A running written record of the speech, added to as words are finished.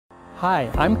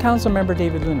Hi, I'm Councilmember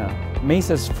David Luna,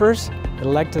 Mesa's first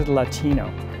elected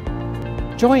Latino.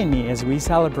 Join me as we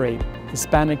celebrate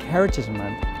Hispanic Heritage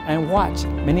Month and watch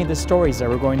many of the stories that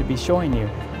we're going to be showing you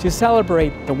to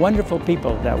celebrate the wonderful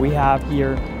people that we have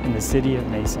here in the city of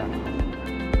Mesa.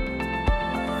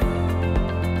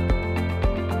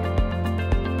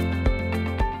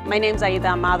 My name's Aida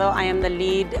Amado. I am the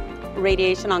lead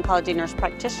radiation oncology nurse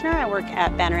practitioner. I work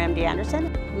at Banner MD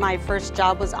Anderson. My first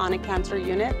job was on a cancer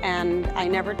unit and I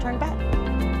never turned back.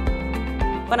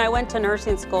 When I went to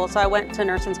nursing school, so I went to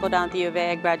nursing school down at the U of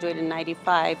A, I graduated in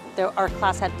 '95. Our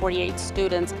class had 48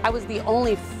 students. I was the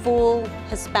only full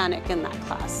Hispanic in that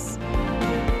class.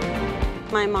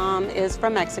 My mom is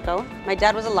from Mexico. My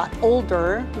dad was a lot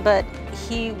older, but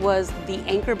he was the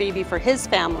anchor baby for his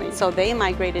family. So they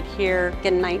migrated here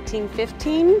in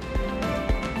 1915.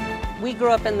 We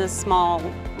grew up in this small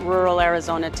rural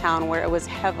Arizona town where it was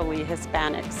heavily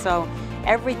Hispanic. So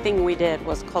everything we did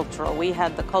was cultural. We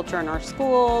had the culture in our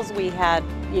schools. We had,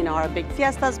 our big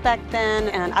fiestas back then.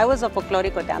 And I was a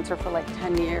folklorico dancer for like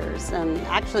 10 years and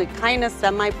actually kind of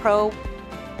semi-pro.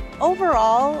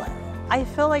 Overall, I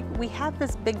feel like we have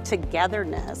this big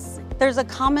togetherness. There's a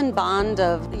common bond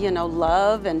of,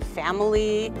 love and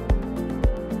family.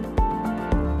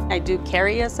 I do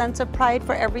carry a sense of pride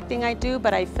for everything I do,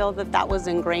 but I feel that that was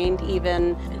ingrained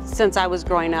even since I was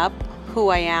growing up. Who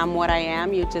I am, what I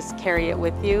am, you just carry it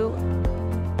with you.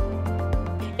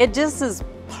 It just is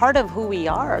part of who we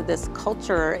are, this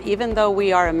culture, even though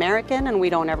we are American and we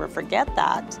don't ever forget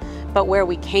that. But where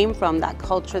we came from, that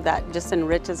culture that just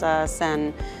enriches us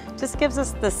and just gives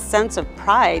us this sense of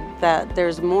pride that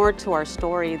there's more to our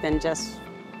story than just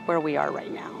where we are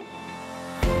right now.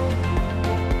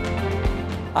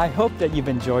 I hope that you've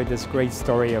enjoyed this great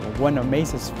story of one of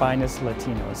Mesa's finest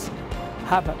Latinos.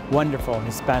 Have a wonderful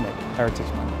Hispanic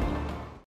Heritage Month.